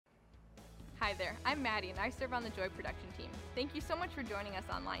Hi there, I'm Maddie and I serve on the Joy production team. Thank you so much for joining us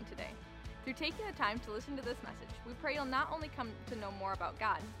online today. Through taking the time to listen to this message, we pray you'll not only come to know more about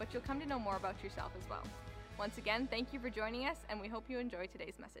God, but you'll come to know more about yourself as well. Once again, thank you for joining us, and we hope you enjoy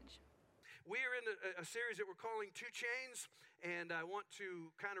today's message. We are in a series that we're calling 2 Chains, and I want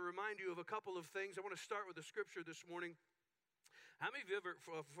to kind of remind you of a couple of things. I want to start with the scripture this morning. How many of you ever,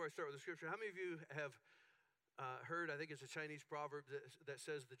 before I start with the scripture, how many of you have heard, I think it's a Chinese proverb that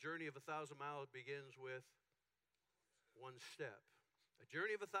says the journey of 1,000 miles begins with one step. A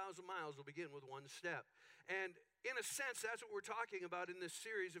journey of 1,000 miles will begin with one step. And in a sense, that's what we're talking about in this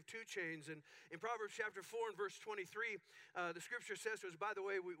series of 2 Chains. And in Proverbs chapter 4 and verse 23, the scripture says to us, by the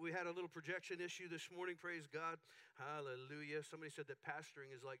way, we had a little projection issue this morning, praise God. Hallelujah. Somebody said that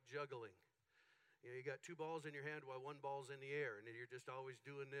pastoring is like juggling. You know, you got 2 balls in your hand while 1 ball's in the air, and you're just always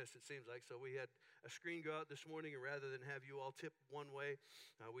doing this, it seems like. So we had a screen go out this morning, and rather than have you all tip one way,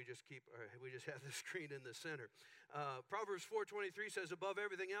 we just have the screen in the center. Proverbs 4:23 says, above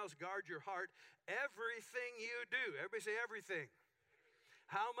everything else, guard your heart, everything you do. Everybody say everything.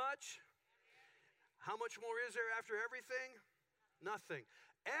 How much? How much more is there after everything? Nothing.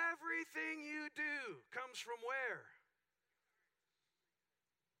 Everything you do comes from where?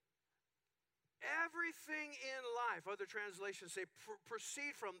 Everything in life, other translations say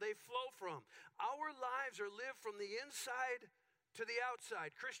proceed from, they flow from. Our lives are lived from the inside to the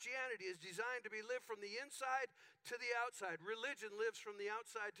outside. Christianity is designed to be lived from the inside to the outside. Religion lives from the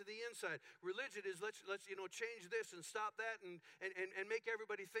outside to the inside. Religion is let's change this and stop that and make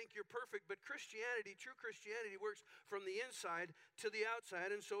everybody think you're perfect. But Christianity, true Christianity, works from the inside to the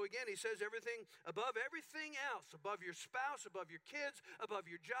outside. And so again, he says everything, above everything else, above your spouse, above your kids,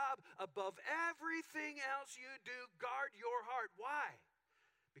 above your job, above everything else you do, guard your heart. Why?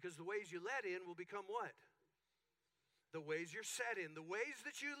 Because the ways you let in will become what? The ways you're set in, the ways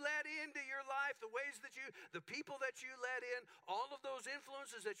that you let into your life, the people that you let in, all of those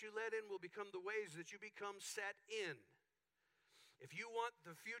influences that you let in will become the ways that you become set in. If you want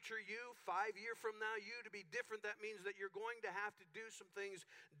the future you, 5 years from now, you to be different, that means that you're going to have to do some things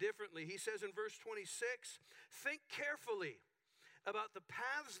differently. He says in verse 26, think carefully about the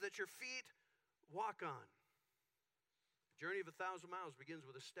paths that your feet walk on. The journey of 1,000 miles begins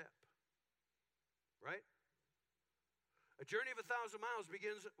with a step, right? A journey of 1,000 miles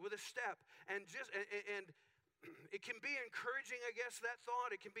begins with a step, and it can be encouraging, I guess, that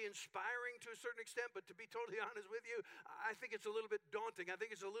thought. It can be inspiring to a certain extent, but to be totally honest with you, I think it's a little bit daunting. I think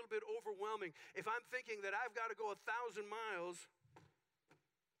it's a little bit overwhelming. If I'm thinking that I've got to go 1,000 miles,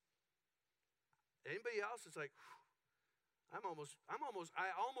 anybody else? It's like, I almost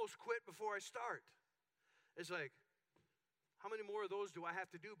quit before I start. It's like, how many more of those do I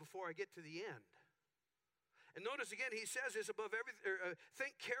have to do before I get to the end? And notice again, he says this above everything,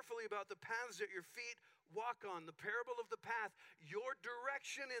 think carefully about the paths that your feet walk on. The parable of the path, your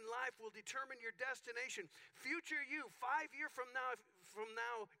direction in life will determine your destination. Future you, 5 years from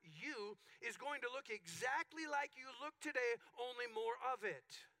now, you is going to look exactly like you look today, only more of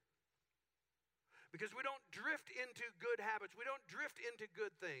it. Because we don't drift into good habits. We don't drift into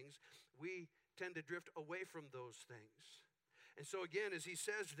good things. We tend to drift away from those things. And so again, as he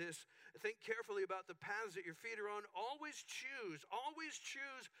says this, think carefully about the paths that your feet are on. Always choose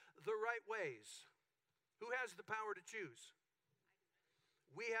the right ways. Who has the power to choose?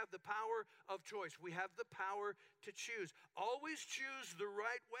 We have the power of choice. We have the power to choose. Always choose the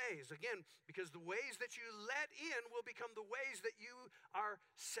right ways. Again, because the ways that you let in will become the ways that you are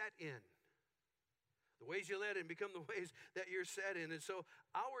set in. The ways you let in become the ways that you're set in. And so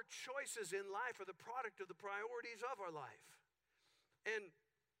our choices in life are the product of the priorities of our life. And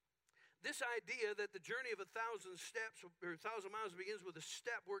this idea that the journey of 1,000 steps or 1,000 miles begins with a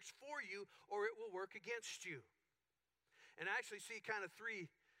step works for you or it will work against you. And I actually see kind of 3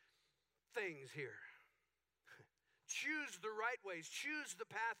 things here. Choose the right ways. Choose the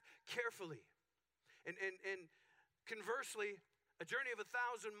path carefully. And conversely, a journey of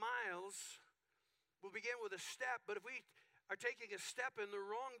 1,000 miles will begin with a step, but if we are taking a step in the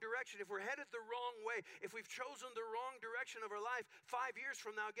wrong direction, if we're headed the wrong way, if we've chosen the wrong direction of our life, 5 years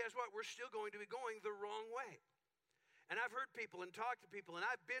from now, guess what? We're still going to be going the wrong way. And I've heard people and talked to people, and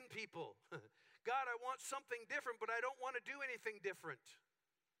I've been people. God, I want something different, but I don't want to do anything different.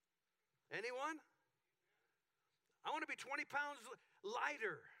 Anyone? I want to be 20 pounds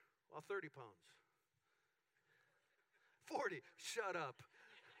lighter. Well, 30 pounds. 40. Shut up.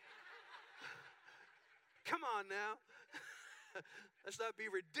 Come on now. Let's not be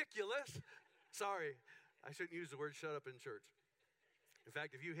ridiculous. Sorry, I shouldn't use the word shut up in church. In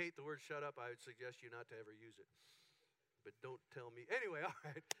fact, if you hate the word shut up, I would suggest you not to ever use it. But don't tell me. Anyway, all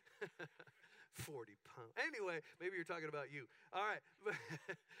right. 40 pounds. Anyway, maybe you're talking about you. All right.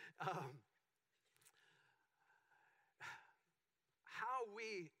 How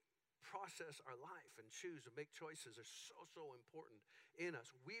we process our life and choose and make choices are so important in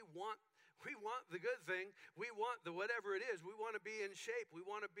us. We want the good thing. We want the whatever it is. We want to be in shape. We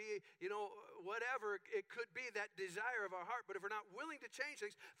want to be, whatever it could be, that desire of our heart. But if we're not willing to change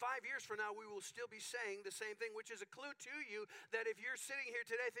things, 5 years from now, we will still be saying the same thing, which is a clue to you that if you're sitting here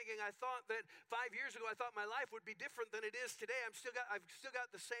today thinking, I thought that 5 years ago, I thought my life would be different than it is today. I've still got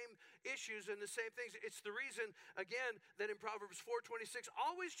the same issues and the same things. It's the reason, again, that in Proverbs 4:26,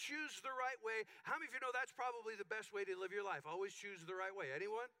 always choose the right way. How many of you know that's probably the best way to live your life? Always choose the right way.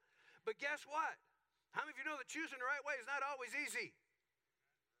 Anyone? But guess what? How many of you know that choosing the right way is not always easy?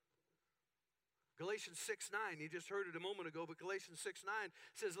 Galatians 6:9, you just heard it a moment ago, but Galatians 6:9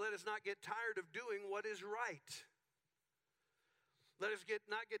 says, let us not get tired of doing what is right. Let us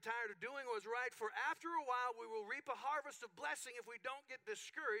not get tired of doing what is right, for after a while we will reap a harvest of blessing if we don't get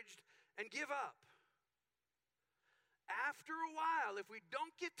discouraged and give up. After a while, if we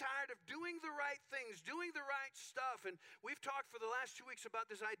don't get tired of doing the right things, doing the right stuff, and we've talked for the last 2 weeks about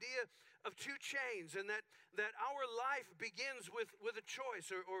this idea of 2 chains, and that our life begins with a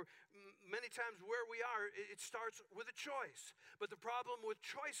choice, or many times where we are, it starts with a choice. But the problem with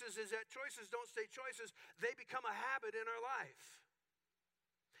choices is that choices don't stay choices, they become a habit in our life.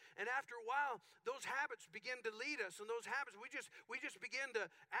 And after a while, those habits begin to lead us, and those habits, we just begin to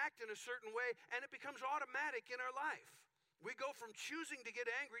act in a certain way, and it becomes automatic in our life. We go from choosing to get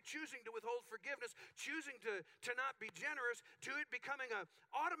angry, choosing to withhold forgiveness, choosing to not be generous, to it becoming an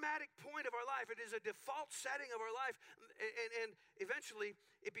automatic point of our life. It is a default setting of our life, and eventually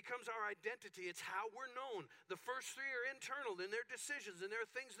it becomes our identity. It's how we're known. The first 3 are internal, and they're decisions, and they're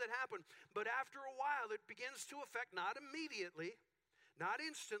things that happen. But after a while, it begins to affect, not immediately, not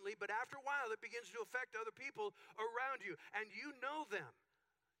instantly, but after a while, it begins to affect other people around you. And you know them.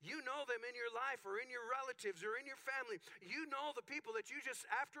 You know them in your life or in your relatives or in your family. You know the people that you just,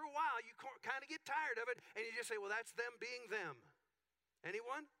 after a while, you kind of get tired of it, and you just say, well, that's them being them.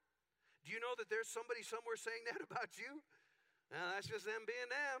 Anyone? Do you know that there's somebody somewhere saying that about you? Well, that's just them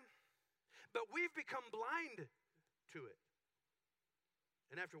being them. But we've become blind to it.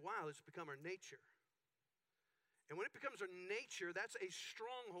 And after a while, it's become our nature. And when it becomes our nature, that's a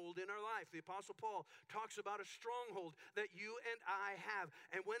stronghold in our life. The Apostle Paul talks about a stronghold that you and I have.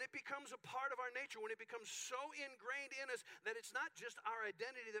 And when it becomes a part of our nature, when it becomes so ingrained in us that it's not just our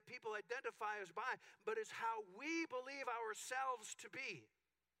identity that people identify us by, but it's how we believe ourselves to be.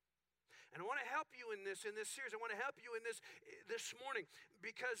 And I want to help you in this series. I want to help you in this morning,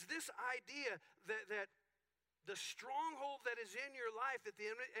 because this idea that the stronghold that is in your life that the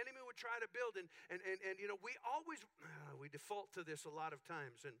enemy would try to build, and we default to this a lot of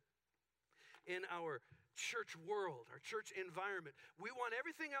times, and in our church world, our church environment, we want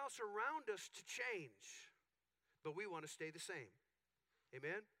everything else around us to change, but we want to stay the same.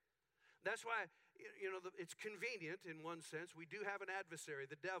 Amen? That's why, it's convenient in one sense. We do have an adversary,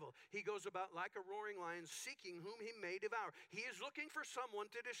 the devil. He goes about like a roaring lion, seeking whom he may devour. He is looking for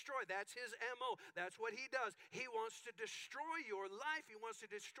someone to destroy. That's his MO. That's what he does. He wants to destroy your life. He wants to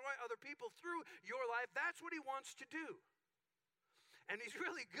destroy other people through your life. That's what he wants to do. And he's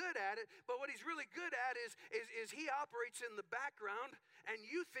really good at it, but what he's really good at is he operates in the background, and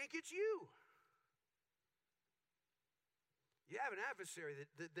you think it's you. You have an adversary,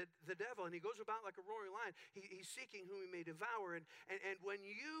 the devil, and he goes about like a roaring lion. He's seeking whom he may devour. And when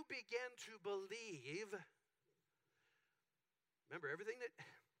you begin to believe, remember, everything that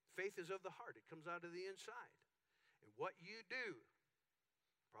faith is of the heart. It comes out of the inside. And what you do,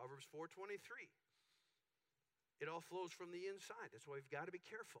 Proverbs 4:23, it all flows from the inside. That's why we've got to be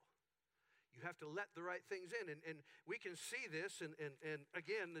careful. You have to let the right things in. And we can see this, and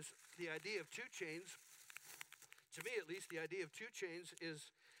again, the idea of 2 chains. To me, at least, the idea of 2 chains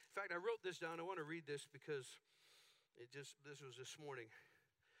is, in fact, I wrote this down. I want to read this because this was this morning.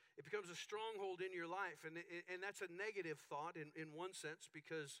 It becomes a stronghold in your life, and that's a negative thought in one sense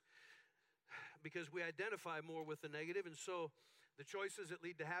because we identify more with the negative, and so the choices that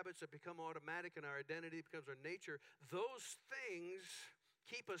lead to habits that become automatic and our identity becomes our nature, those things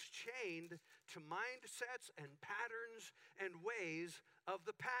keep us chained to mindsets and patterns and ways of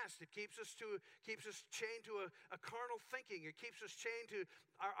the past. It keeps us chained to a carnal thinking. It keeps us chained to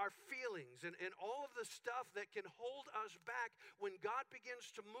our feelings and all of the stuff that can hold us back when God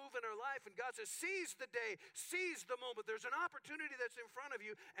begins to move in our life. And God says, seize the day, seize the moment. There's an opportunity that's in front of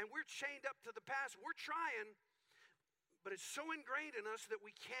you, and we're chained up to the past. We're trying, but it's so ingrained in us that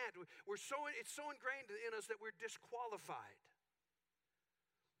we can't. It's so ingrained in us that we're disqualified.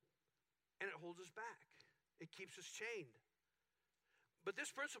 And it holds us back. It keeps us chained. But this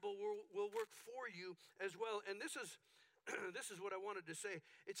principle will work for you as well. And this is this is what I wanted to say.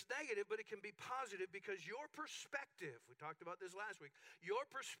 It's negative, but it can be positive because your perspective, we talked about this last week, your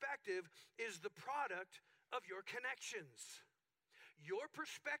perspective is the product of your connections. Your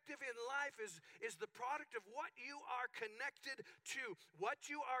perspective in life is the product of what you are connected to, what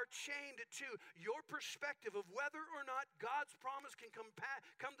you are chained to. Your perspective of whether or not God's promise can come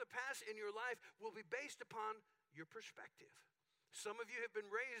to pass in your life will be based upon your perspective. Some of you have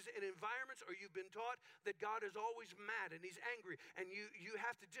been raised in environments or you've been taught that God is always mad and he's angry and you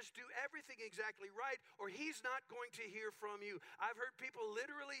have to just do everything exactly right or he's not going to hear from you. I've heard people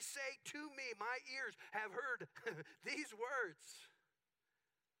literally say to me, my ears have heard these words.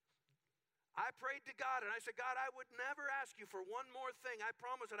 I prayed to God and I said, God, I would never ask you for one more thing. I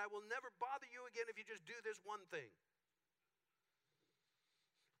promise that I will never bother you again if you just do this one thing.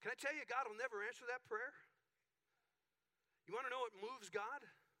 Can I tell you, God will never answer that prayer? You want to know what moves God?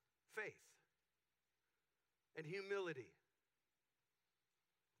 Faith and humility.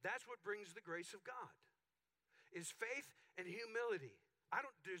 That's what brings the grace of God, is faith and humility. I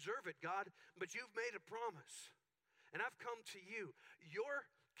don't deserve it, God, but you've made a promise, and I've come to you. Your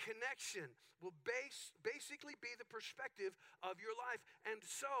connection will basically be the perspective of your life. And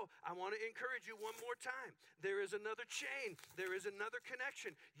so I want to encourage you one more time. There is another chain. There is another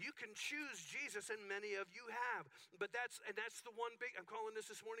connection. You can choose Jesus, and many of you have. But that's the one big, I'm calling this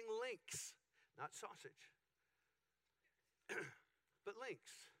morning links, not sausage. But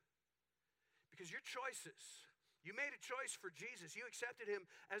links. Because your choices, you made a choice for Jesus. You accepted him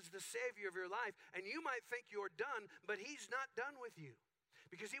as the Savior of your life. And you might think you're done, but he's not done with you.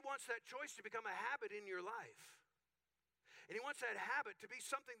 Because he wants that choice to become a habit in your life. And he wants that habit to be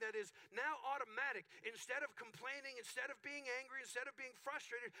something that is now automatic. Instead of complaining, instead of being angry, instead of being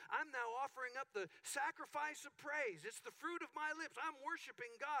frustrated, I'm now offering up the sacrifice of praise. It's the fruit of my lips. I'm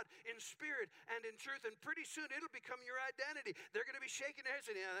worshiping God in spirit and in truth. And pretty soon it'll become your identity. They're going to be shaking their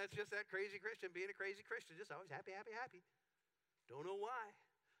heads saying, yeah, that's just that crazy Christian being a crazy Christian. Just always happy, happy, happy. Don't know why.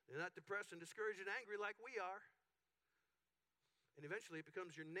 They're not depressed and discouraged and angry like we are. And eventually it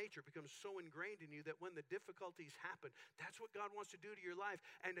becomes your nature, becomes so ingrained in you that when the difficulties happen, that's what God wants to do to your life.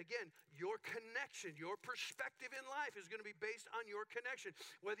 And again, your connection, your perspective in life is going to be based on your connection.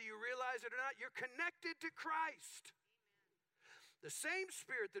 Whether you realize it or not, you're connected to Christ. Amen. The same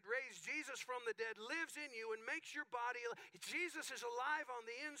spirit that raised Jesus from the dead lives in you and makes your body, Jesus is alive on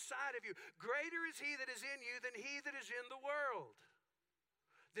the inside of you. Greater is he that is in you than he that is in the world.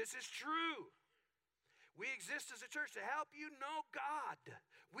 This is true. We exist as a church to help you know God.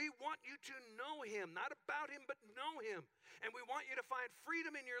 We want you to know him, not about him, but know him. And we want you to find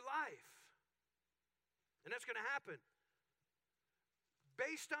freedom in your life. And that's going to happen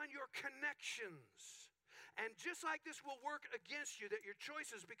based on your connections. And just like this will work against you, that your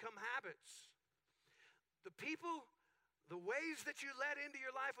choices become habits. The people, the ways that you let into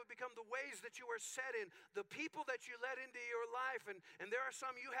your life will become the ways that you are set in. The people that you let into your life, and there are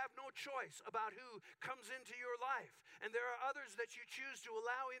some you have no choice about who comes into your life. And there are others that you choose to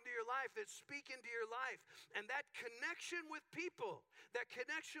allow into your life that speak into your life. And that connection with people, that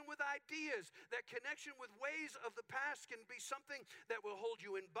connection with ideas, that connection with ways of the past can be something that will hold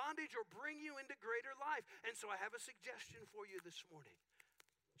you in bondage or bring you into greater life. And so I have a suggestion for you this morning.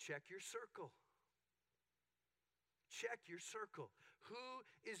 Check your circle. Check your circle. Who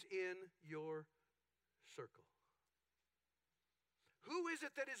is in your circle? Who is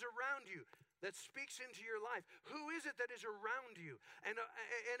it that is around you that speaks into your life? Who is it that is around you? And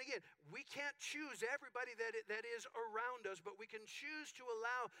again, we can't choose everybody that is around us, but we can choose to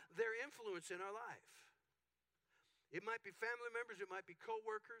allow their influence in our life. It might be family members, it might be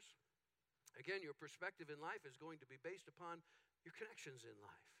coworkers. Again, your perspective in life is going to be based upon your connections in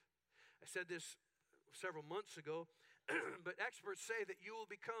life. I said this several months ago, but experts say that you will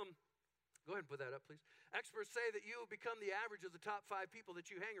become, go ahead and put that up, please. Experts say that you will become the average of the top 5 people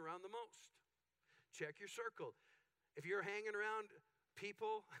that you hang around the most. Check your circle. If you're hanging around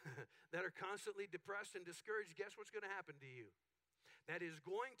people that are constantly depressed and discouraged, guess what's going to happen to you? That is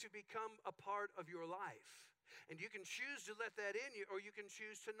going to become a part of your life. And you can choose to let that in, or you can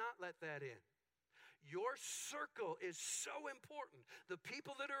choose to not let that in. Your circle is so important. The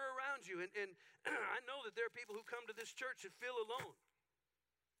people that are around you. And I know that there are people who come to this church that feel alone.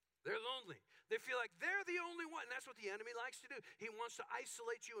 They're lonely. They feel like they're the only one. And that's what the enemy likes to do. He wants to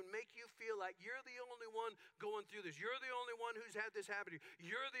isolate you and make you feel like you're the only one going through this. You're the only one who's had this happen to you.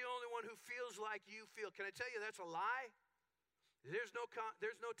 You're the only one who feels like you feel. Can I tell you that's a lie? There's no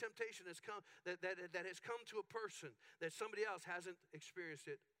temptation that has come to a person that somebody else hasn't experienced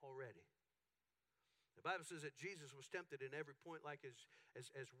it already. The Bible says that Jesus was tempted in every point like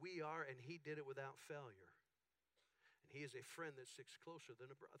as we are, and he did it without failure. And he is a friend that sticks closer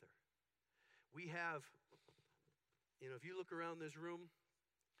than a brother. We have, if you look around this room,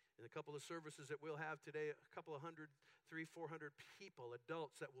 in a couple of services that we'll have today, a couple of 100, 300-400 people,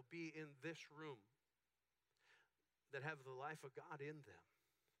 adults that will be in this room that have the life of God in them.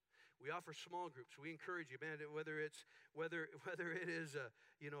 We offer small groups. We encourage you, man, whether it is a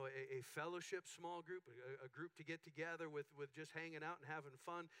fellowship small group, a group to get together with just hanging out and having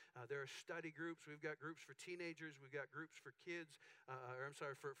fun. There are study groups. We've got groups for teenagers. We've got groups for kids.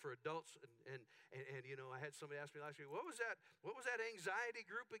 For adults. And I had somebody ask me last week, what was that anxiety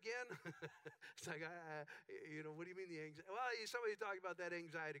group again? It's like, what do you mean the anxiety? Well, somebody talked about that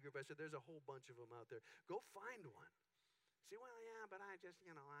anxiety group. I said, there's a whole bunch of them out there. Go find one. See, well, yeah, but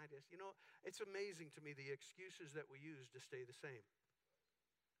it's amazing to me the excuses that we use to stay the same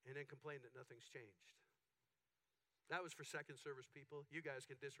and then complain that nothing's changed. That was for second service people. You guys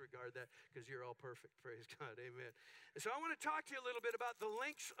can disregard that because you're all perfect. Praise God. Amen. And so I want to talk to you a little bit about the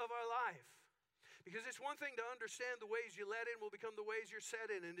links of our life. Because it's one thing to understand the ways you let in will become the ways you're set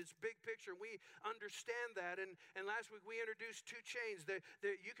in, and it's big picture. We understand that. And last week we introduced 2 chains. That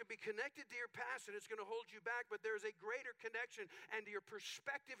you can be connected to your past, and it's going to hold you back, but there's a greater connection, and your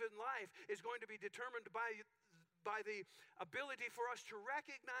perspective in life is going to be determined by the ability for us to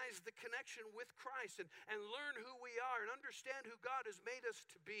recognize the connection with Christ and learn who we are and understand who God has made us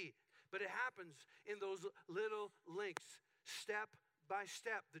to be. But it happens in those little links, step by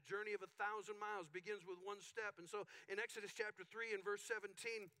step. The journey of 1,000 miles begins with one step. And so in Exodus chapter 3 and verse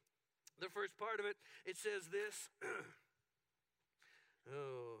 17, the first part of it, it says this.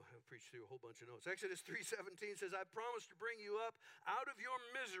 I've preached through a whole bunch of notes. Exodus 3:17 says, I promise to bring you up out of your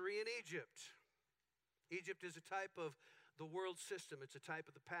misery in Egypt. Egypt is a type of the world system. It's a type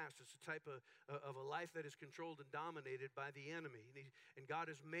of the past. It's a type of a life that is controlled and dominated by the enemy. And God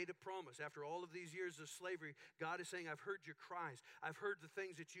has made a promise. After all of these years of slavery, God is saying, I've heard your cries. I've heard the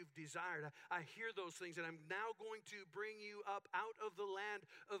things that you've desired. I hear those things, and I'm now going to bring you up out of the land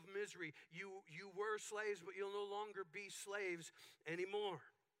of misery. You were slaves, but you'll no longer be slaves anymore.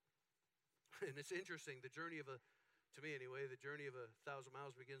 And it's interesting, the journey of to me anyway, the journey of 1,000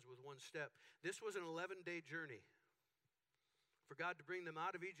 miles begins with one step. This was an 11-day journey for God to bring them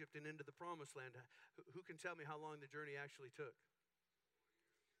out of Egypt and into the promised land. Who can tell me how long the journey actually took?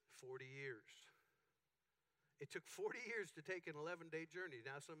 40 years. It took 40 years to take an 11-day journey.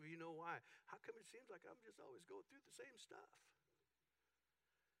 Now, some of you know why. How come it seems like I'm just always going through the same stuff?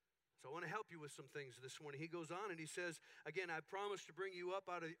 So I want to help you with some things this morning. He goes on and he says, again, I promise to bring you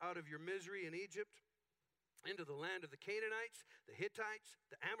up out of your misery in Egypt, into the land of the Canaanites, the Hittites,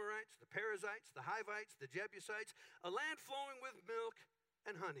 the Amorites, the Perizzites, the Hivites, the Jebusites, a land flowing with milk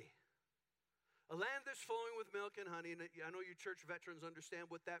and honey. A land that's flowing with milk and honey. And I know you church veterans understand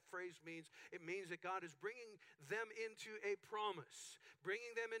what that phrase means. It means that God is bringing them into a promise,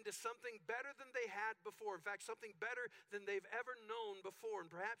 bringing them into something better than they had before. In fact, something better than they've ever known before. And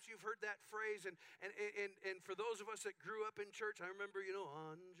perhaps you've heard that phrase. And for those of us that grew up in church, I remember,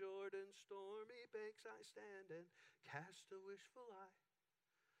 on Jordan's stormy banks I stand and cast a wishful eye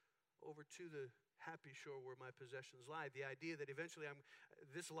over to the happy shore where my possessions lie. The idea that eventually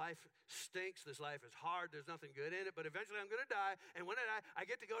this life stinks, this life is hard, there's nothing good in it, but eventually I'm going to die, and when I die, I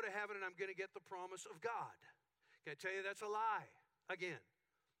get to go to heaven and I'm going to get the promise of God. Can I tell you that's a lie? Again,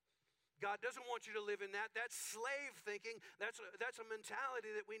 God doesn't want you to live in that. That's slave thinking. That's a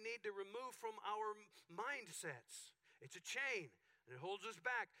mentality that we need to remove from our mindsets. It's a chain, and it holds us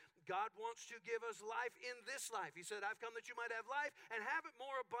back. God wants to give us life in this life. He said, I've come that you might have life and have it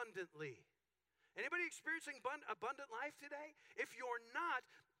more abundantly. Anybody experiencing abundant life today? If you're not,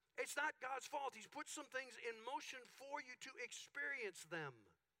 it's not God's fault. He's put some things in motion for you to experience them.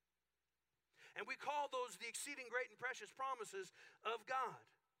 And we call those the exceeding great and precious promises of God.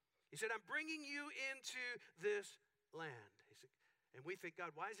 He said, I'm bringing you into this land. And we think,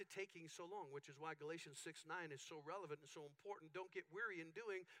 God, why is it taking so long? Which is why Galatians 6:9 is so relevant and so important. Don't get weary in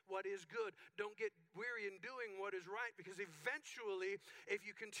doing what is good. Don't get weary in doing what is right. Because eventually, if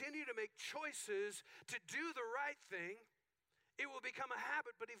you continue to make choices to do the right thing, it will become a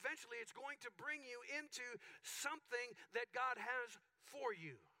habit. But eventually, it's going to bring you into something that God has for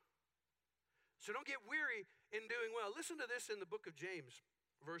you. So don't get weary in doing well. Listen to this in the book of James,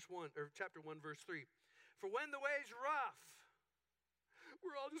 chapter 1, verse 3. For when the way's rough,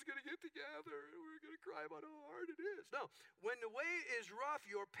 we're all just going to get together and we're going to cry about how hard it is. No, when the way is rough,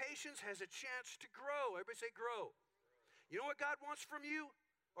 your patience has a chance to grow. Everybody say grow. You know what God wants from you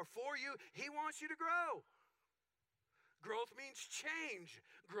or for you? He wants you to grow. Growth means change.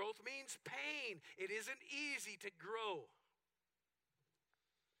 Growth means pain. It isn't easy to grow.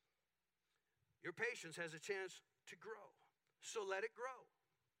 Your patience has a chance to grow, so let it grow.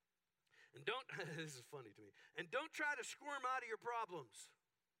 And don't, this is funny to me, and don't try to squirm out of your problems.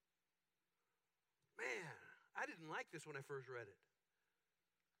 Man, I didn't like this when I first read it.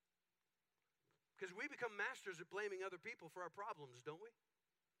 Because we become masters at blaming other people for our problems, don't we?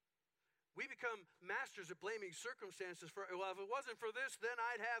 We become masters at blaming circumstances for, well, if it wasn't for this, then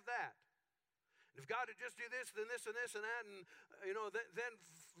I'd have that. And if God would just do this, then this and this and that, and then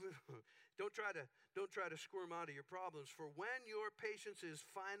don't try to squirm out of your problems. For when your patience is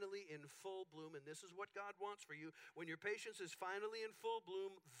finally in full bloom, and this is what God wants for you, when your patience is finally in full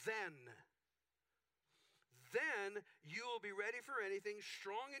bloom, then you will be ready for anything,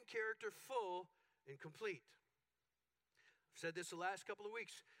 strong in character, full and complete. I've said this the last couple of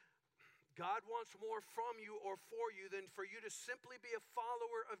weeks. God wants more from you or for you than for you to simply be a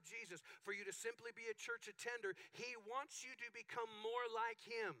follower of Jesus, for you to simply be a church attender. He wants you to become more like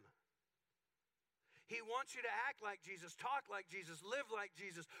Him. He wants you to act like Jesus, talk like Jesus, live like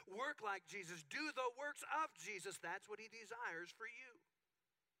Jesus, work like Jesus, do the works of Jesus. That's what He desires for you.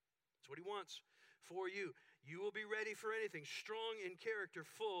 That's what He wants for you. You will be ready for anything, strong in character,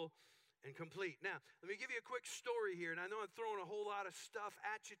 full and complete. Now, let me give you a quick story here, and I know I'm throwing a whole lot of stuff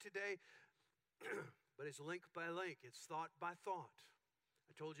at you today, but it's link by link. It's thought by thought.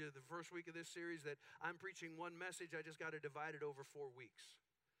 I told you the first week of this series that I'm preaching one message. I just got to divide it over 4 weeks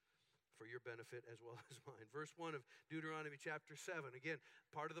for your benefit as well as mine. Verse 1 of Deuteronomy chapter 7. Again,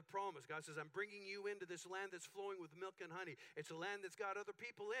 part of the promise. God says, I'm bringing you into this land that's flowing with milk and honey. It's a land that's got other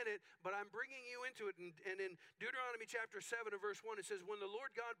people in it, but I'm bringing you into it. And in Deuteronomy chapter 7 of verse 1, it says, when the Lord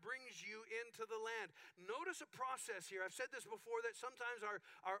God brings you into the land. Notice a process here. I've said this before, that sometimes our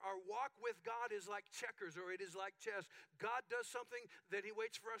walk with God is like checkers, or it is like chess. God does something, then He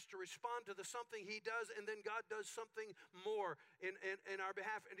waits for us to respond to the something He does, and then God does something more in our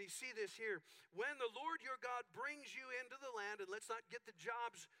behalf. And you see this here. When the Lord your God brings you into the land, and let's not get the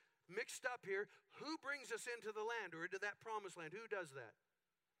jobs mixed up here, who brings us into the land or into that promised land? Who does that?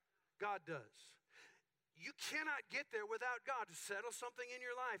 God does. You cannot get there without God to settle something in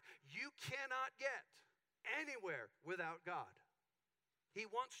your life. You cannot get anywhere without God. He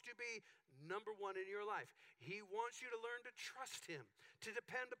wants to be number one in your life. He wants you to learn to trust Him, to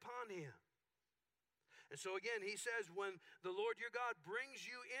depend upon Him. And so again, He says, when the Lord your God brings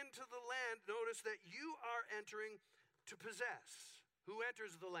you into the land, notice that you are entering to possess. Who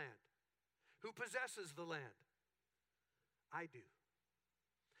enters the land? Who possesses the land? I do.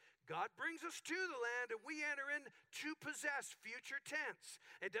 God brings us to the land, and we enter in to possess, future tense.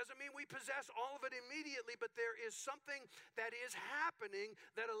 It doesn't mean we possess all of it immediately, but there is something that is happening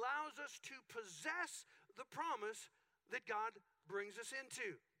that allows us to possess the promise that God brings us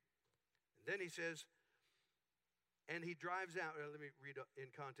into. And then He says, and He drives out, let me read in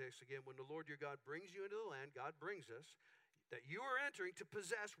context again. When the Lord your God brings you into the land, God brings us, that you are entering to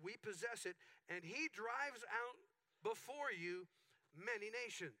possess, we possess it, and He drives out before you many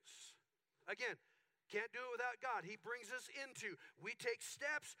nations. Again, can't do it without God. He brings us into, we take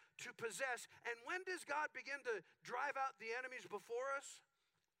steps to possess. And when does God begin to drive out the enemies before us?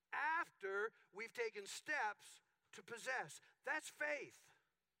 After we've taken steps to possess. That's faith.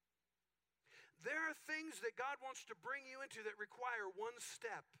 There are things that God wants to bring you into that require one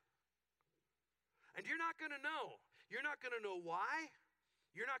step. And you're not going to know. You're not going to know why.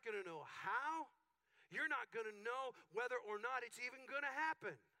 You're not going to know how. You're not going to know whether or not it's even going to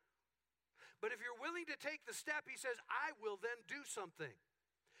happen. But if you're willing to take the step, He says, I will then do something.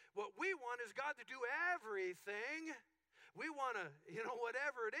 What we want is God to do everything. We want to,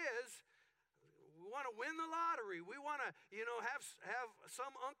 whatever it is. We want to win the lottery. We want to, have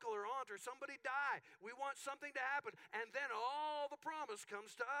some uncle or aunt or somebody die. We want something to happen. And then all the promise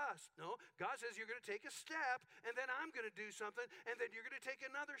comes to us. No, God says you're going to take a step, and then I'm going to do something, and then you're going to take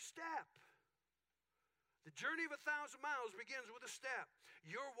another step. The journey of 1,000 miles begins with a step.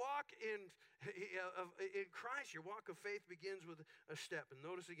 Your walk in Christ, your walk of faith begins with a step. And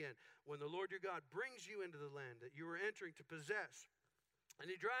notice again, when the Lord your God brings you into the land that you are entering to possess, and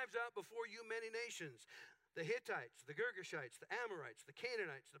He drives out before you many nations, the Hittites, the Girgashites, the Amorites, the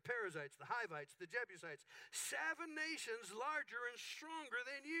Canaanites, the Perizzites, the Hivites, the Jebusites, 7 nations larger and stronger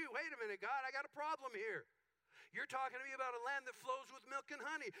than you. Wait a minute, God, I got a problem here. You're talking to me about a land that flows with milk and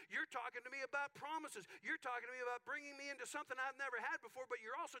honey. You're talking to me about promises. You're talking to me about bringing me into something I've never had before, but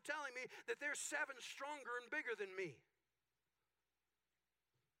you're also telling me that there's 7 stronger and bigger than me.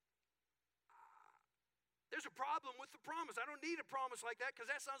 There's a problem with the promise. I don't need a promise like that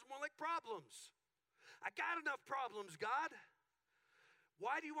because that sounds more like problems. I got enough problems, God.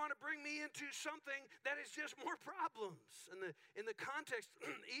 Why do you want to bring me into something that is just more problems? In the context,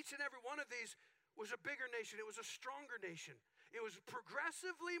 each and every one of these was a bigger nation. It was a stronger nation. It was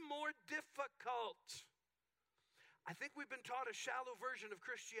progressively more difficult. I think we've been taught a shallow version of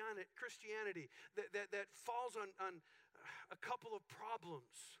Christianity that falls on a couple of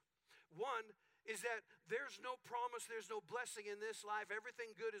problems. One is that there's no promise, there's no blessing in this life.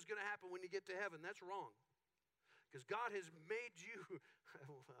 Everything good is going to happen when you get to heaven. That's wrong. Because God has made you,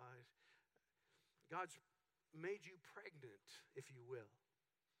 God's made you pregnant, if you will,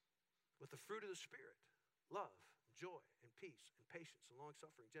 with the fruit of the Spirit. Love, joy, and peace, and patience, and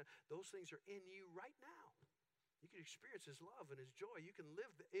long-suffering. Those things are in you right now. You can experience His love and His joy. You can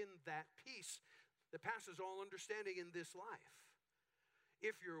live in that peace that passes all understanding in this life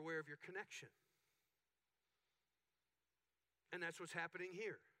if you're aware of your connection. And that's what's happening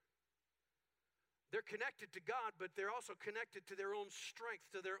here. They're connected to God, but they're also connected to their own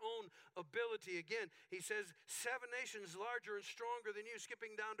strength, to their own ability. Again, he says, 7 nations larger and stronger than you.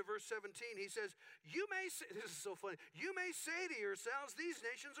 Skipping down to verse 17, he says, you may say, this is so funny, you may say to yourselves, these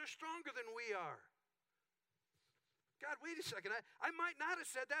nations are stronger than we are. God, wait a second. I might not have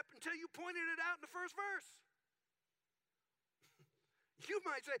said that until you pointed it out in the first verse. You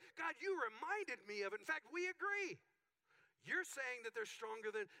might say, God, you reminded me of it. In fact, we agree. You're saying that they're stronger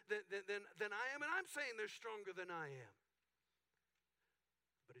than I am, and I'm saying they're stronger than I am.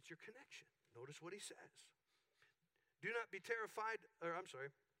 But it's your connection. Notice what he says. Do not be terrified,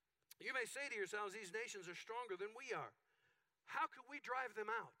 you may say to yourselves, these nations are stronger than we are. How could we drive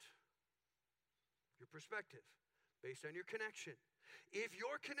them out? Your perspective, based on your connection. If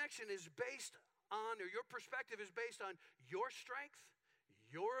your connection is based on, or your perspective is based on your strength,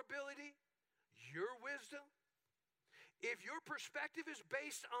 your ability, your wisdom, if your perspective is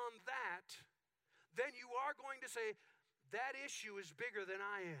based on that, then you are going to say, that issue is bigger than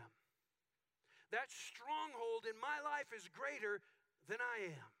I am. That stronghold in my life is greater than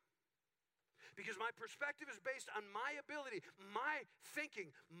I am. Because my perspective is based on my ability, my thinking,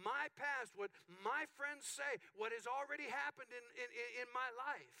 my past, what my friends say, what has already happened in my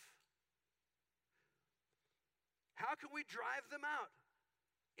life. How can we drive them out?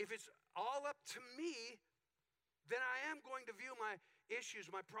 If it's all up to me, then I am going to view my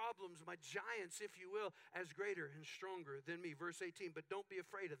issues, my problems, my giants, if you will, as greater and stronger than me. Verse 18, but don't be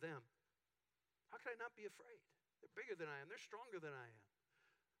afraid of them. How can I not be afraid? They're bigger than I am. They're stronger than I am.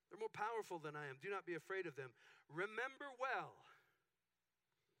 They're more powerful than I am. Do not be afraid of them. Remember well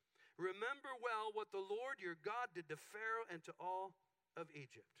what the Lord your God did to Pharaoh and to all of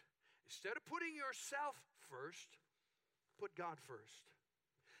Egypt. Instead of putting yourself first, put God first.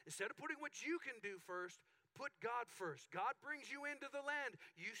 Instead of putting what you can do first, put God first. God brings you into the land.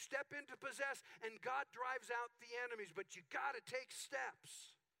 You step in to possess, and God drives out the enemies, but you got to take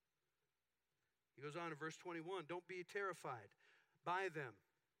steps. He goes on in verse 21, don't be terrified by them.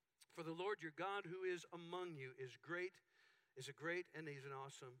 For the Lord your God who is among you is a great, and He's an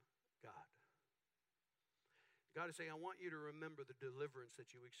awesome God. God is saying, I want you to remember the deliverance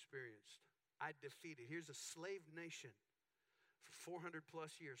that you experienced. I defeated. Here's a slave nation for 400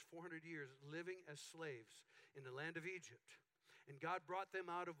 plus years, 400 years living as slaves in the land of Egypt. And God brought them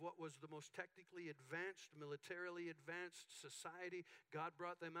out of what was the most technically advanced, militarily advanced society. God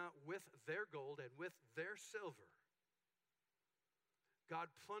brought them out with their gold and with their silver. God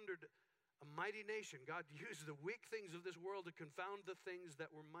plundered a mighty nation. God used the weak things of this world to confound the things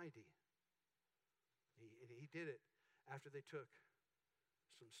that were mighty. He did it after they took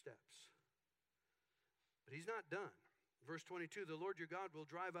some steps. But He's not done. Verse 22, the Lord your God will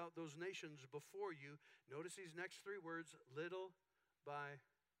drive out those nations before you. Notice these next 3 words, little by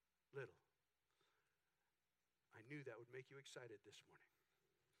little. I knew that would make you excited this morning.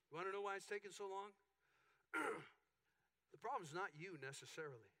 You want to know why it's taken so long? The problem's not you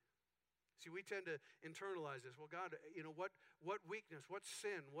necessarily. See, we tend to internalize this. Well, God, what weakness, what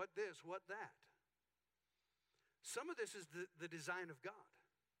sin, what this, what that. Some of this is the design of God.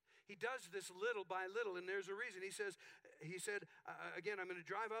 He does this little by little, and there's a reason. He said, again, I'm going to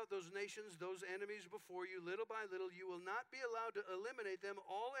drive out those nations, those enemies before you, little by little. You will not be allowed to eliminate them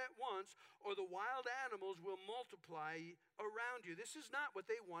all at once, or the wild animals will multiply around you. This is not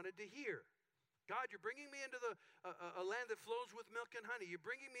what they wanted to hear. God, you're bringing me into a land that flows with milk and honey. You're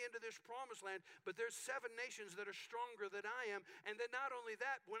bringing me into this promised land, but there's 7 nations that are stronger than I am. And then not only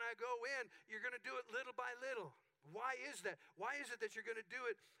that, when I go in, you're going to do it little by little. Why is that? Why is it that you're going to do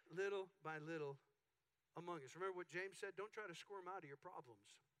it little by little among us? Remember what James said? Don't try to squirm out of your problems.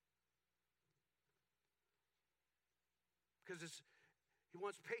 Because He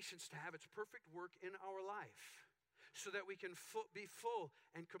wants patience to have its perfect work in our life so that we can be full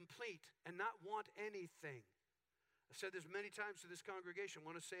and complete and not want anything. I've said this many times to this congregation. I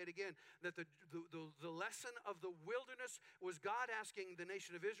want to say it again, that the lesson of the wilderness was God asking the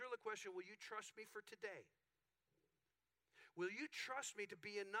nation of Israel a question: will you trust me for today? Will you trust me to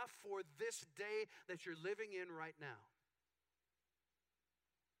be enough for this day that you're living in right now?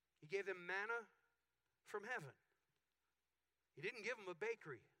 He gave them manna from heaven. He didn't give them a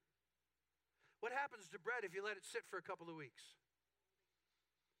bakery. What happens to bread if you let it sit for a couple of weeks?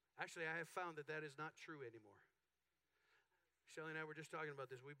 Actually, I have found that that is not true anymore. Shelly and I were just talking about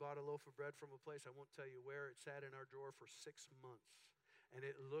this. We bought a loaf of bread from a place, I won't tell you where. It sat in our drawer for 6 months, and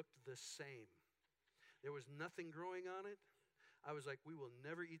it looked the same. There was nothing growing on it. I was like, we will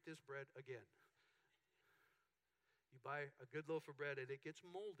never eat this bread again. You buy a good loaf of bread, and it gets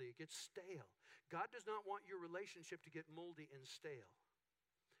moldy. It gets stale. God does not want your relationship to get moldy and stale.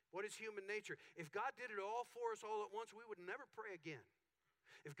 What is human nature? If God did it all for us all at once, we would never pray again.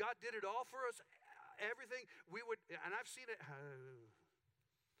 If God did it all for us, everything, we would, and I've seen it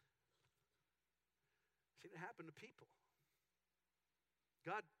happen to people.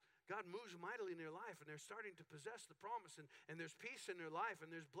 God moves mightily in their life, and they're starting to possess the promise, and there's peace in their life,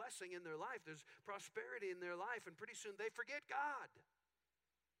 and there's blessing in their life, there's prosperity in their life, and pretty soon they forget God.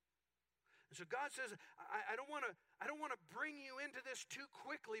 And so God says, I don't want to bring you into this too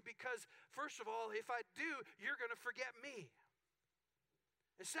quickly, because first of all, if I do, you're going to forget me.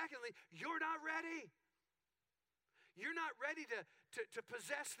 And secondly, you're not ready. You're not ready to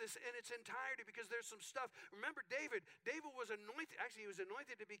possess this in its entirety, because there's some stuff. Remember David. David was anointed. Actually, he was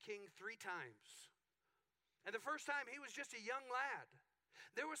anointed to be king 3 times. And the first time, he was just a young lad.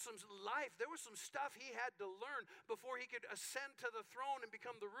 There was some life, there was some stuff he had to learn before he could ascend to the throne and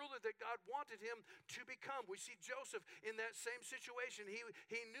become the ruler that God wanted him to become. We see Joseph in that same situation.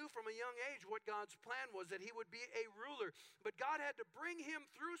 He knew from a young age what God's plan was, that he would be a ruler. But God had to bring him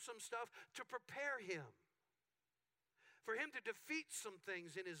through some stuff to prepare him, for him to defeat some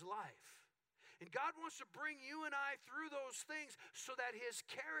things in his life. And God wants to bring you and I through those things so that his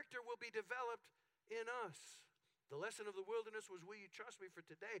character will be developed in us. The lesson of the wilderness was, will you trust me for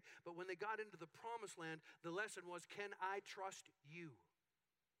today? But when they got into the promised land, the lesson was, can I trust you?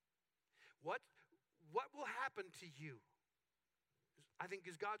 What will happen to you? I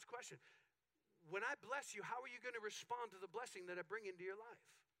think is God's question. When I bless you, how are you going to respond to the blessing that I bring into your life?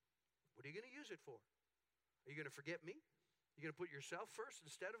 What are you going to use it for? Are you going to forget me? Are you going to put yourself first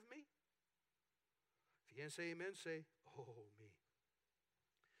instead of me? If you can't say amen, say, oh, me.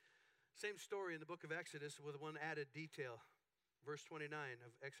 Same story in the book of Exodus with one added detail. Verse 29 of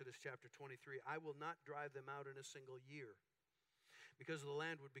Exodus chapter 23. I will not drive them out in a single year, because the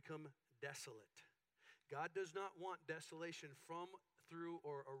land would become desolate. God does not want desolation from, through,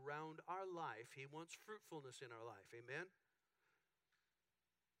 or around our life. He wants fruitfulness in our life. Amen?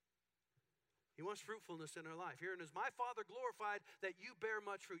 He wants fruitfulness in our life. Here, and is my Father glorified that you bear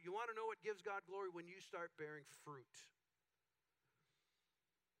much fruit. You want to know what gives God glory? When you start bearing fruit.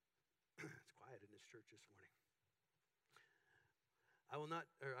 It's quiet in this church this morning.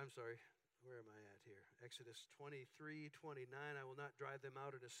 Where am I at here? Exodus 23:29. I will not drive them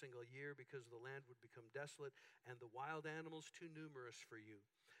out in a single year, because the land would become desolate and the wild animals too numerous for you.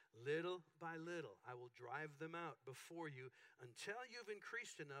 Little by little, I will drive them out before you until you've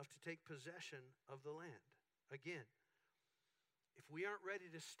increased enough to take possession of the land. Again, if we aren't ready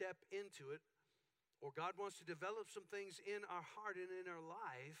to step into it, or God wants to develop some things in our heart and in our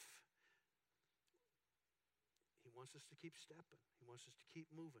life, He wants us to keep stepping. He wants us to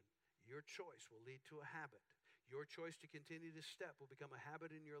keep moving. Your choice will lead to a habit. Your choice to continue to step will become a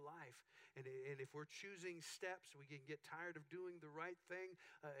habit in your life. And if we're choosing steps, we can get tired of doing the right thing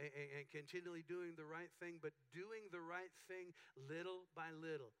and continually doing the right thing. But doing the right thing little by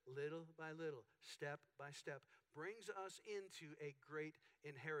little, step by step, brings us into a great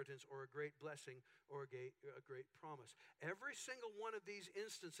inheritance, or a great blessing, or a great promise. Every single one of these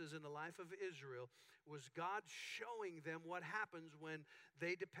instances in the life of Israel was God showing them what happens when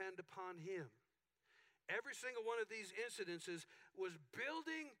they depend upon Him. Every single one of these incidences was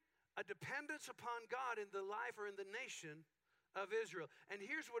building a dependence upon God in the life, or in the nation of Israel. And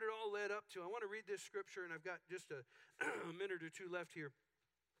here's what it all led up to. I want to read this scripture, and I've got just a minute or two left here.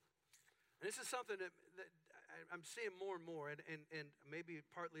 And this is something that I'm seeing more and more, and maybe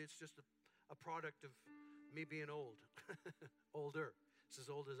partly it's just a product of me being old, older. It's as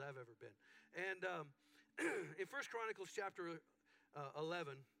old as I've ever been. And in 1 Chronicles chapter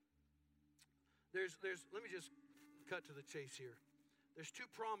 11, there's let me just cut to the chase here. There's 2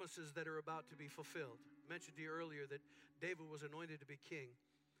 promises that are about to be fulfilled. mentioned to you earlier that David was anointed to be king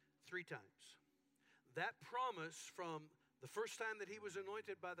 3 times. That promise from the first time that he was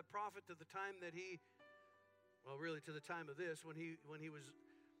anointed by the prophet to the time that he, well, really to the time of this, when he was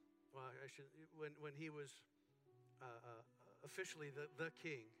officially the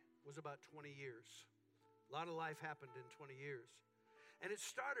king, was about 20 years. A lot of life happened in 20 years. And it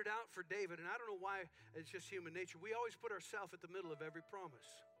started out for David, and I don't know why, it's just human nature. We always put ourselves at the middle of every promise.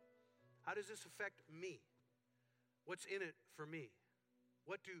 How does this affect me? What's in it for me?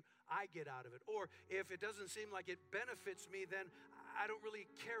 What do I get out of it? Or if it doesn't seem like it benefits me, then I don't really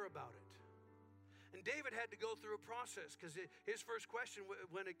care about it. And David had to go through a process, because his first question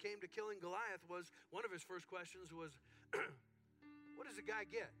when it came to killing Goliath was, one of his first questions was, what does a guy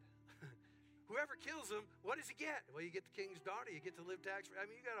get? Whoever kills him, what does he get? Well, you get the king's daughter, you get to live tax-free. I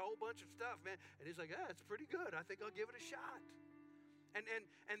mean, you got a whole bunch of stuff, man. And he's like, it's pretty good. I think I'll give it a shot. And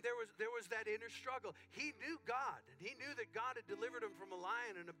there was that inner struggle. He knew God, and he knew that God had delivered him from a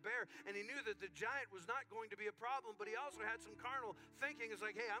lion and a bear, and he knew that the giant was not going to be a problem, but he also had some carnal thinking. It's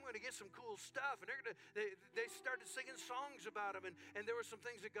like, hey, I'm going to get some cool stuff. And they started singing songs about him, and there were some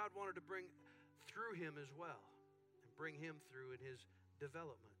things that God wanted to bring through him as well, and bring him through in his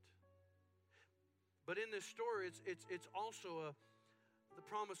development. But in this story, it's also the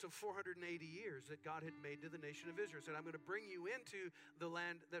promise of 480 years that God had made to the nation of Israel. He said, I'm going to bring you into the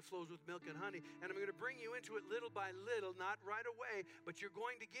land that flows with milk and honey, and I'm going to bring you into it little by little, not right away, but you're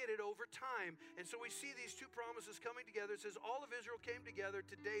going to get it over time. And so we see these 2 promises coming together. It says, all of Israel came together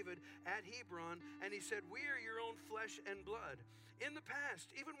to David at Hebron, and he said, we are your own flesh and blood. In the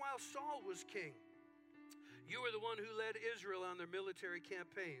past, even while Saul was king, you were the one who led Israel on their military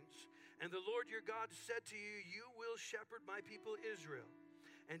campaigns. And the Lord your God said to you, you will shepherd my people Israel,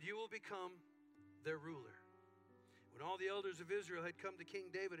 and you will become their ruler. When all the elders of Israel had come to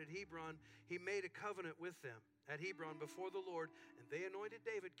King David at Hebron, he made a covenant with them at Hebron before the Lord, and they anointed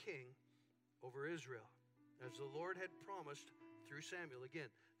David king over Israel, as the Lord had promised through Samuel,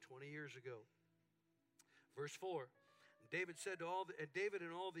 again, 20 years ago. Verse 4, David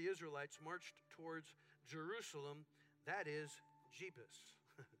and all the Israelites marched towards Jerusalem, that is, Jebus.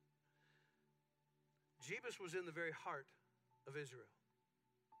 Jebus was in the very heart of Israel.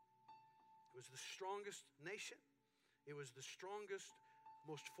 It was the strongest nation. It was the strongest,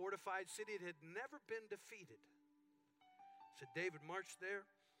 most fortified city. It had never been defeated. So David marched there.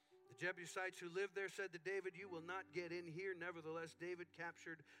 The Jebusites who lived there said to David, you will not get in here. Nevertheless, David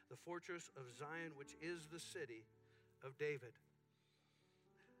captured the fortress of Zion, which is the city of David.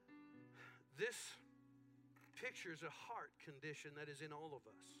 This pictures a heart condition that is in all of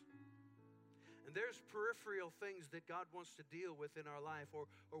us. And there's peripheral things that God wants to deal with in our life, or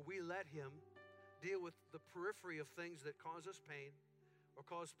we let him deal with the periphery of things that cause us pain or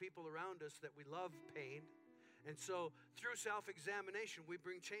cause people around us that we love pain. And so through self-examination, we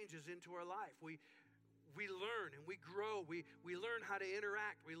bring changes into our life. We learn and we grow. We learn how to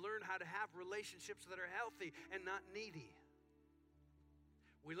interact. We learn how to have relationships that are healthy and not needy.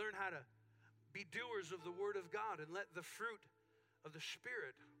 We learn how to be doers of the Word of God and let the fruit of the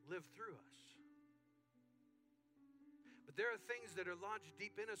Spirit live through us. But there are things that are lodged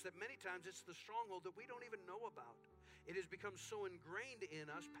deep in us that many times it's the stronghold that we don't even know about. It has become so ingrained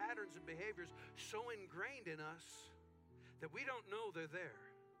in us, patterns and behaviors so ingrained in us that we don't know they're there.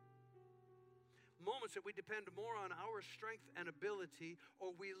 Moments that we depend more on our strength and ability,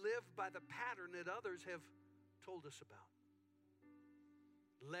 or we live by the pattern that others have told us about,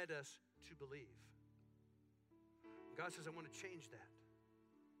 led us to believe. God says, I want to change that.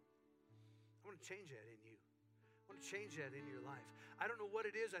 I want to change that in you. I want to change that in your life. I don't know what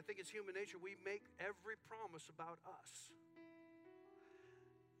it is. I think it's human nature. We make every promise about us.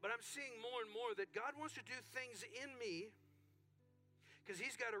 But I'm seeing more and more that God wants to do things in me because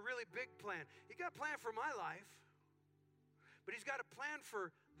he's got a really big plan. He's got a plan for my life, but he's got a plan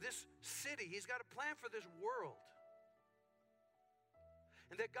for this city. He's got a plan for this world.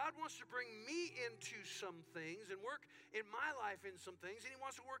 And that God wants to bring me into some things and work in my life in some things, and he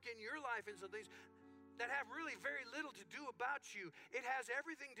wants to work in your life in some things that have really very little to do about you. It has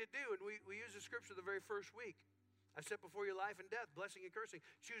everything to do, and we use the scripture the very first week. I set before you life and death, blessing and cursing.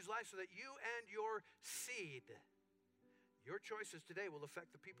 Choose life so that you and your seed, your choices today will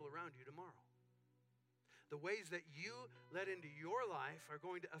affect the people around you tomorrow. The ways that you let into your life are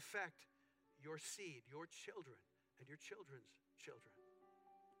going to affect your seed, your children, and your children's children.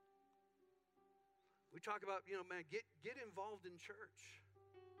 We talk about, man, get involved in church.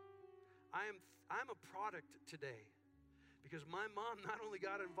 I'm a product today because my mom not only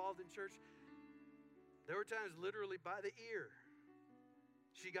got involved in church, there were times literally by the ear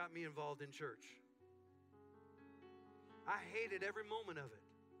she got me involved in church. I hated every moment of it.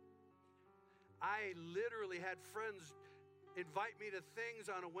 I literally had friends invite me to things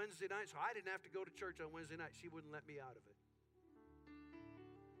on a Wednesday night, so I didn't have to go to church on Wednesday night. She wouldn't let me out of it.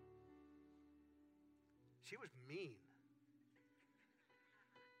 She was mean.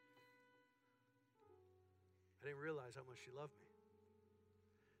 I didn't realize how much she loved me.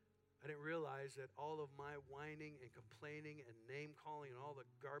 I didn't realize that all of my whining and complaining and name calling and all the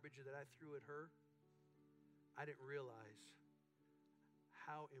garbage that I threw at her, I didn't realize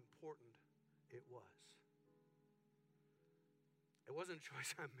how important it was. It wasn't a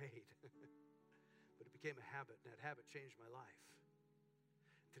choice I made, but it became a habit, and that habit changed my life.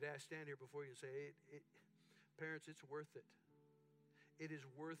 Today I stand here before you and say, parents, it's worth it. It is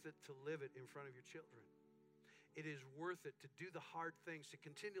worth it to live it in front of your children. It is worth it to do the hard things, to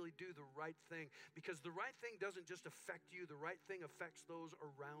continually do the right thing, because the right thing doesn't just affect you, the right thing affects those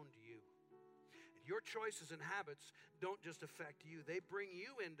around you. And your choices and habits don't just affect you. They bring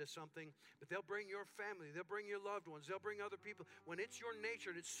you into something, but they'll bring your family, they'll bring your loved ones, they'll bring other people. When it's your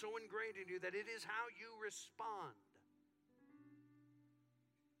nature and it's so ingrained in you that it is how you respond,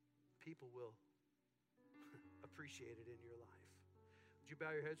 people will appreciate it in your life. Would you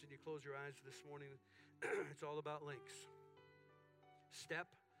bow your heads and you close your eyes this morning? It's all about links. Step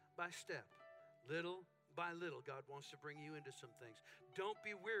by step, little by little, God wants to bring you into some things. Don't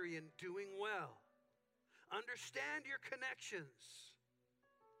be weary in doing well. Understand your connections.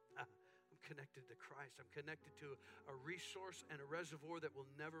 I'm connected to Christ. I'm connected to a resource and a reservoir that will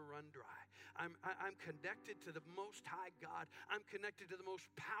never run dry. I'm connected to the Most High God. I'm connected to the most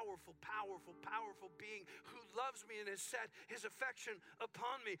powerful being who loves me and has set his affection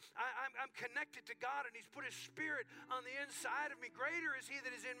upon me. I'm connected to God, and he's put his Spirit on the inside of me. Greater is he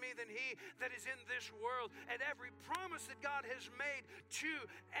that is in me than he that is in this world. And every promise that God has made to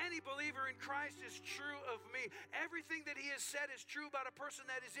any believer in Christ is true of me. Everything that he has said is true about a person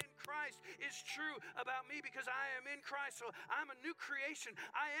that is in Christ is true about me, because I am in Christ. So I'm a new creation.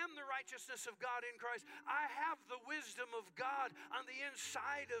 I am the righteousness of God in Christ. I have the wisdom of God on the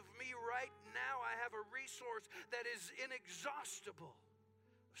inside of me right now. I have a resource that is inexhaustible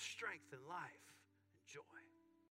of strength and life and joy.